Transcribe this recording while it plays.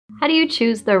How do you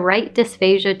choose the right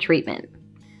dysphagia treatment?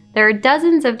 There are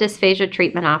dozens of dysphagia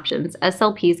treatment options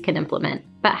SLPs can implement,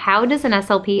 but how does an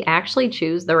SLP actually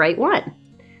choose the right one?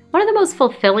 One of the most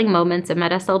fulfilling moments a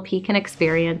MedSLP can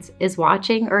experience is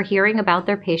watching or hearing about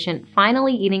their patient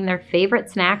finally eating their favorite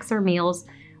snacks or meals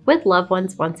with loved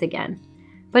ones once again.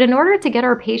 But in order to get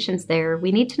our patients there,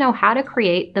 we need to know how to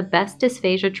create the best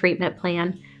dysphagia treatment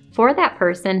plan for that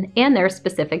person and their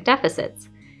specific deficits.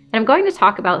 And I'm going to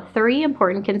talk about 3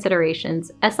 important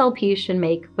considerations SLPs should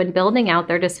make when building out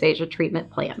their dysphagia treatment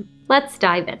plan. Let's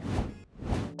dive in.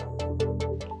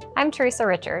 I'm Theresa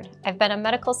Richard. I've been a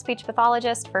medical speech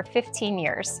pathologist for 15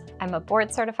 years. I'm a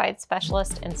board-certified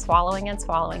specialist in swallowing and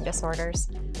swallowing disorders.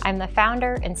 I'm the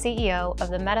founder and CEO of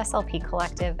the MedSLP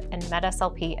Collective and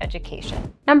MedSLP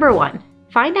Education. Number 1,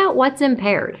 find out what's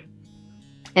impaired.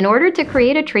 In order to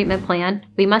create a treatment plan,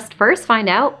 we must first find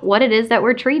out what it is that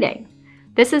we're treating.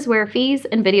 This is where FEES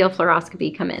and video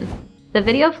fluoroscopy come in. The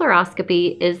video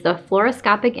fluoroscopy is the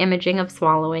fluoroscopic imaging of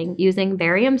swallowing using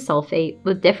barium sulfate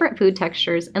with different food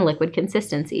textures and liquid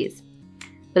consistencies.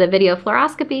 With a video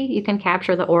fluoroscopy, you can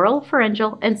capture the oral,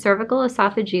 pharyngeal, and cervical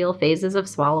esophageal phases of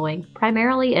swallowing,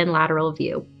 primarily in lateral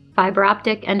view.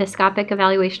 Fiberoptic endoscopic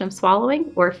evaluation of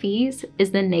swallowing, or FEES,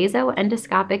 is the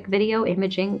nasoendoscopic video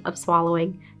imaging of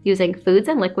swallowing using foods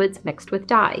and liquids mixed with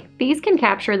dye. FEES can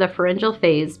capture the pharyngeal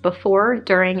phase before,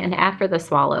 during, and after the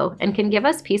swallow and can give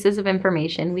us pieces of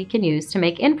information we can use to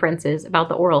make inferences about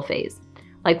the oral phase,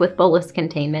 like with bolus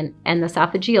containment, and the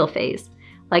esophageal phase,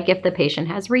 like if the patient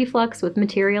has reflux with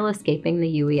material escaping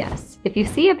the UES. If you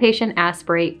see a patient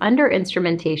aspirate under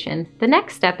instrumentation, the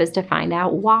next step is to find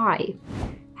out why.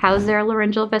 How's their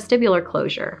laryngeal vestibular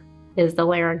closure? Is the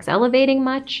larynx elevating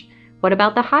much? What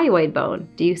about the hyoid bone?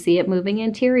 Do you see it moving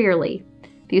anteriorly?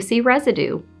 If you see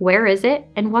residue, where is it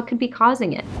and what could be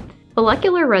causing it?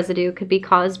 Molecular residue could be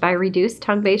caused by reduced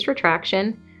tongue-based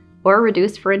retraction or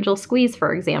reduced pharyngeal squeeze,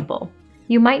 for example.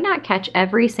 You might not catch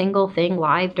every single thing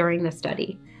live during the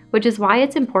study, which is why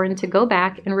it's important to go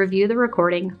back and review the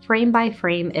recording frame by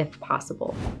frame if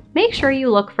possible. Make sure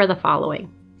you look for the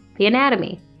following: the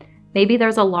anatomy. Maybe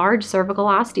there's a large cervical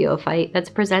osteophyte that's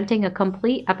presenting a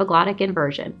complete epiglottic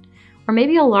inversion, or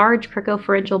maybe a large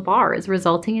cricopharyngeal bar is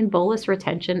resulting in bolus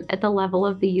retention at the level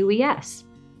of the UES.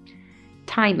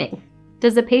 Timing.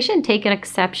 Does the patient take an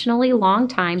exceptionally long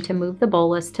time to move the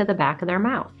bolus to the back of their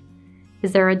mouth?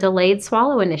 Is there a delayed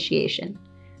swallow initiation?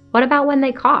 What about when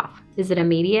they cough? Is it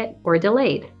immediate or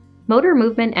delayed? Motor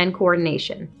movement and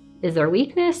coordination. Is there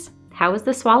weakness? How is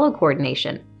the swallow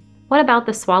coordination? What about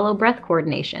the swallow-breath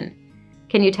coordination?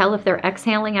 Can you tell if they're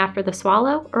exhaling after the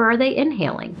swallow or are they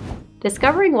inhaling?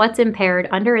 Discovering what's impaired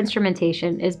under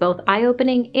instrumentation is both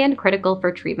eye-opening and critical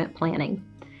for treatment planning.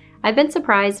 I've been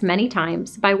surprised many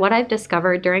times by what I've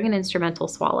discovered during an instrumental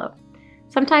swallow.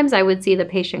 Sometimes I would see the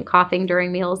patient coughing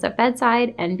during meals at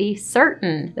bedside and be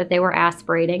certain that they were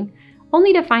aspirating,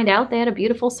 only to find out they had a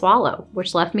beautiful swallow,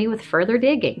 which left me with further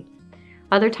digging.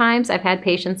 Other times, I've had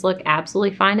patients look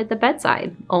absolutely fine at the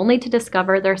bedside, only to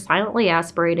discover they're silently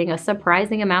aspirating a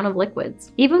surprising amount of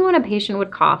liquids. Even when a patient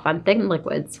would cough on thin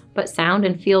liquids, but sound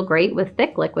and feel great with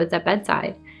thick liquids at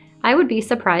bedside, I would be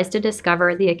surprised to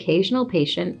discover the occasional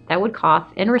patient that would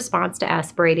cough in response to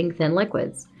aspirating thin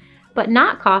liquids, but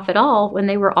not cough at all when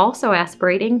they were also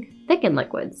aspirating thickened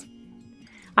liquids.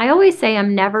 I always say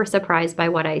I'm never surprised by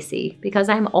what I see, because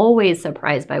I'm always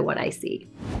surprised by what I see.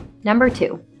 Number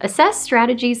 2, assess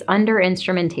strategies under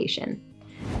instrumentation.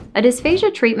 A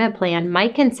dysphagia treatment plan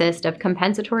might consist of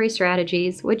compensatory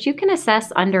strategies which you can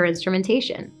assess under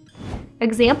instrumentation.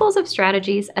 Examples of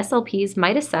strategies SLPs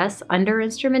might assess under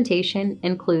instrumentation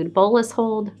include bolus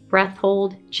hold, breath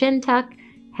hold, chin tuck,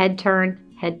 head turn,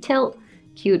 head tilt,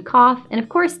 cued cough, and of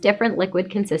course different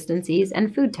liquid consistencies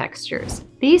and food textures.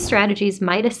 These strategies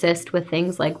might assist with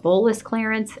things like bolus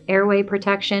clearance, airway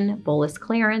protection, bolus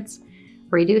clearance,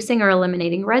 reducing or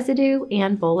eliminating residue,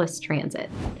 and bolus transit.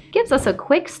 It gives us a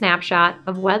quick snapshot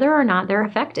of whether or not they're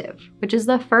effective, which is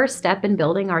the first step in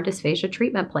building our dysphagia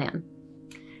treatment plan.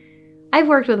 I've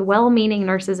worked with well-meaning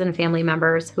nurses and family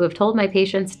members who have told my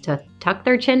patients to tuck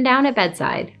their chin down at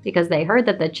bedside because they heard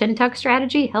that the chin tuck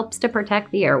strategy helps to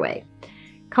protect the airway.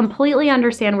 Completely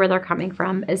understand where they're coming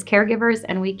from as caregivers,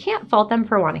 and we can't fault them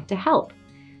for wanting to help.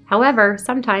 However,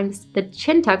 sometimes the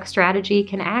chin tuck strategy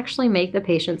can actually make the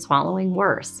patient swallowing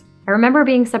worse. I remember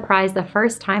being surprised the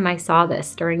first time I saw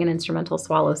this during an instrumental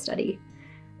swallow study.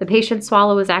 The patient's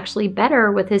swallow was actually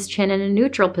better with his chin in a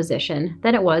neutral position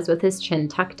than it was with his chin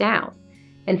tucked down.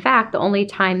 In fact, the only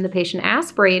time the patient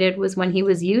aspirated was when he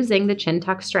was using the chin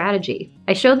tuck strategy.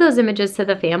 I showed those images to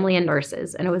the family and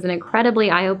nurses, and it was an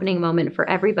incredibly eye-opening moment for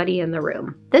everybody in the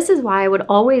room. This is why I would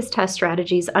always test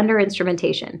strategies under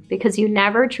instrumentation, because you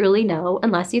never truly know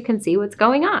unless you can see what's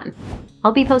going on.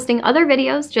 I'll be posting other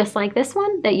videos just like this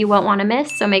one that you won't want to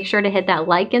miss, so make sure to hit that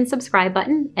like and subscribe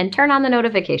button and turn on the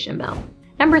notification bell.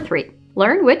 Number 3,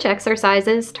 learn which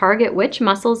exercises target which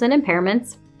muscles and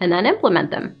impairments, and then implement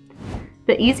them.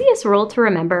 The easiest rule to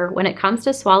remember when it comes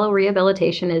to swallow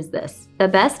rehabilitation is this: the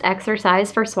best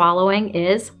exercise for swallowing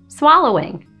is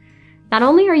swallowing. Not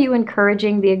only are you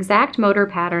encouraging the exact motor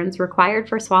patterns required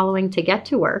for swallowing to get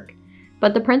to work,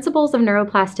 but the principles of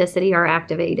neuroplasticity are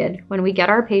activated when we get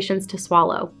our patients to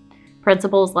swallow.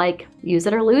 Principles like use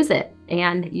it or lose it,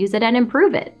 and use it and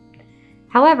improve it.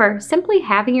 However, simply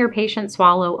having your patient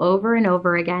swallow over and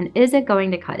over again isn't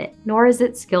going to cut it, nor is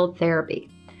it skilled therapy.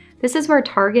 This is where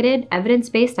targeted,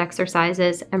 evidence-based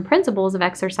exercises and principles of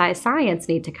exercise science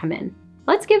need to come in.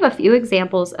 Let's give a few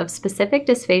examples of specific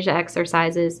dysphagia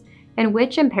exercises and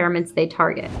which impairments they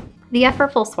target. The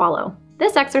effortful swallow.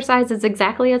 This exercise is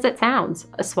exactly as it sounds,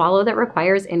 a swallow that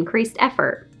requires increased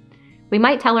effort. We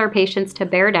might tell our patients to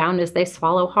bear down as they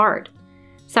swallow hard.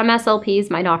 Some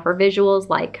SLPs might offer visuals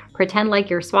like pretend like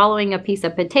you're swallowing a piece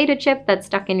of potato chip that's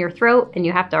stuck in your throat and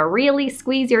you have to really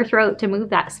squeeze your throat to move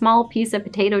that small piece of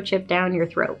potato chip down your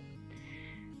throat.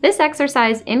 This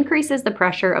exercise increases the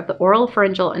pressure of the oral,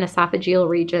 pharyngeal, and esophageal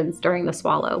regions during the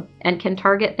swallow and can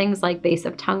target things like base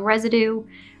of tongue residue,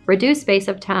 reduced base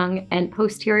of tongue and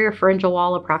posterior pharyngeal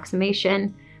wall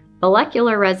approximation,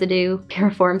 molecular residue,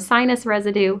 piriform sinus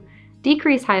residue,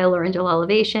 decreased hyolaryngeal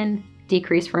elevation,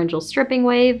 decreased pharyngeal stripping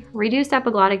wave, reduced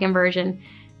epiglottic inversion,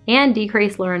 and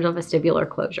decreased laryngeal vestibular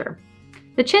closure.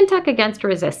 The chin tuck against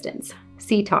resistance,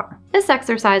 CTAR. This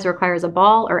exercise requires a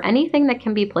ball or anything that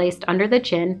can be placed under the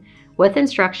chin with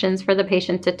instructions for the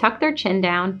patient to tuck their chin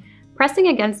down, pressing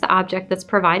against the object that's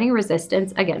providing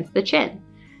resistance against the chin.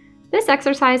 This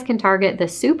exercise can target the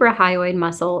suprahyoid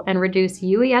muscle and reduce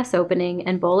UES opening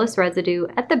and bolus residue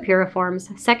at the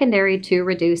piriforms secondary to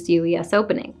reduced UES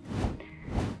opening.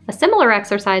 A similar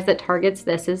exercise that targets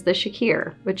this is the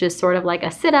shakir, which is sort of like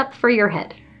a sit-up for your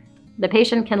head. The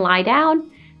patient can lie down,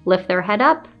 lift their head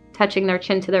up, touching their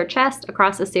chin to their chest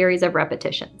across a series of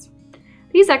repetitions.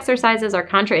 These exercises are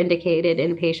contraindicated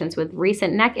in patients with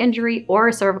recent neck injury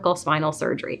or cervical spinal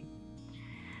surgery.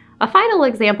 A final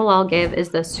example I'll give is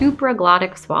the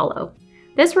supraglottic swallow.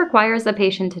 This requires the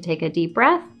patient to take a deep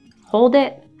breath, hold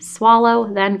it,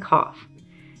 swallow, then cough.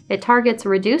 It targets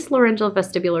reduced laryngeal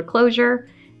vestibular closure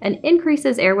and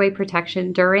increases airway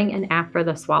protection during and after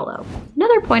the swallow.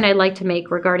 Another point I'd like to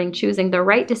make regarding choosing the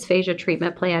right dysphagia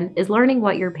treatment plan is learning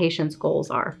what your patient's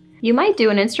goals are. You might do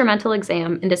an instrumental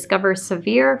exam and discover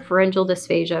severe pharyngeal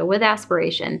dysphagia with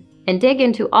aspiration and dig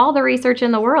into all the research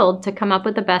in the world to come up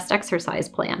with the best exercise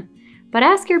plan. But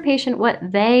ask your patient what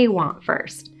they want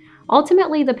first.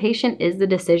 Ultimately, the patient is the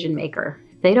decision maker.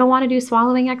 If they don't want to do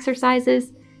swallowing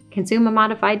exercises, consume a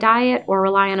modified diet, or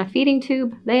rely on a feeding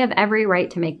tube, they have every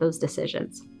right to make those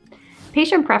decisions.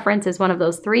 Patient preference is one of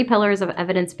those 3 pillars of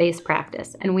evidence-based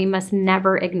practice, and we must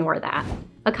never ignore that.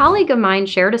 A colleague of mine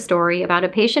shared a story about a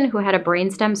patient who had a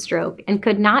brainstem stroke and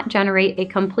could not generate a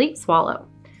complete swallow.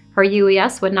 Her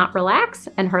UES would not relax,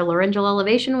 and her laryngeal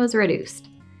elevation was reduced.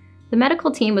 The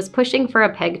medical team was pushing for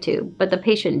a PEG tube, but the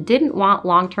patient didn't want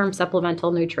long-term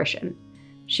supplemental nutrition.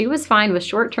 She was fine with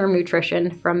short-term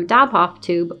nutrition from Dobhoff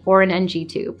tube or an NG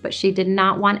tube, but she did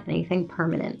not want anything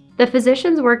permanent. The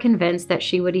physicians were convinced that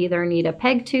she would either need a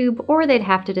PEG tube or they'd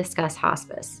have to discuss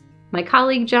hospice. My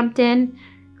colleague jumped in,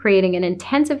 creating an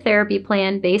intensive therapy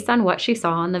plan based on what she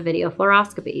saw on the video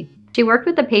fluoroscopy. She worked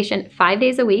with the patient 5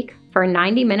 days a week for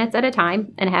 90 minutes at a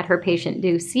time and had her patient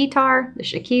do CTAR, the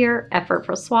shakir,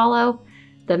 effortful swallow,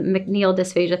 the McNeil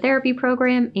dysphagia therapy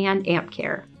program, and AMP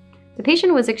care. The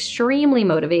patient was extremely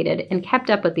motivated and kept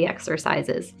up with the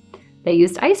exercises. They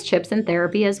used ice chips in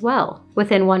therapy as well.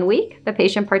 Within 1 week, the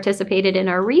patient participated in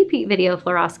a repeat video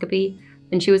fluoroscopy,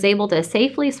 and she was able to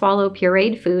safely swallow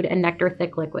pureed food and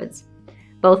nectar-thick liquids.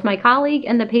 Both my colleague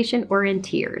and the patient were in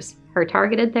tears. Her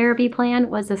targeted therapy plan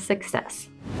was a success.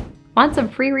 Want some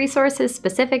free resources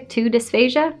specific to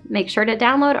dysphagia? Make sure to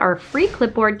download our free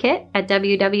clipboard kit at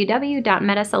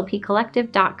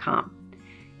www.MedSLPcollective.com.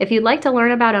 If you'd like to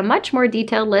learn about a much more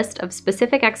detailed list of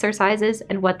specific exercises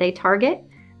and what they target,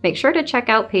 make sure to check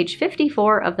out page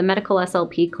 54 of the Medical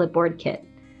SLP Clipboard Kit.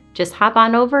 Just hop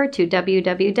on over to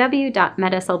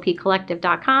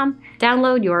www.medslpcollective.com,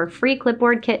 download your free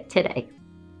clipboard kit today.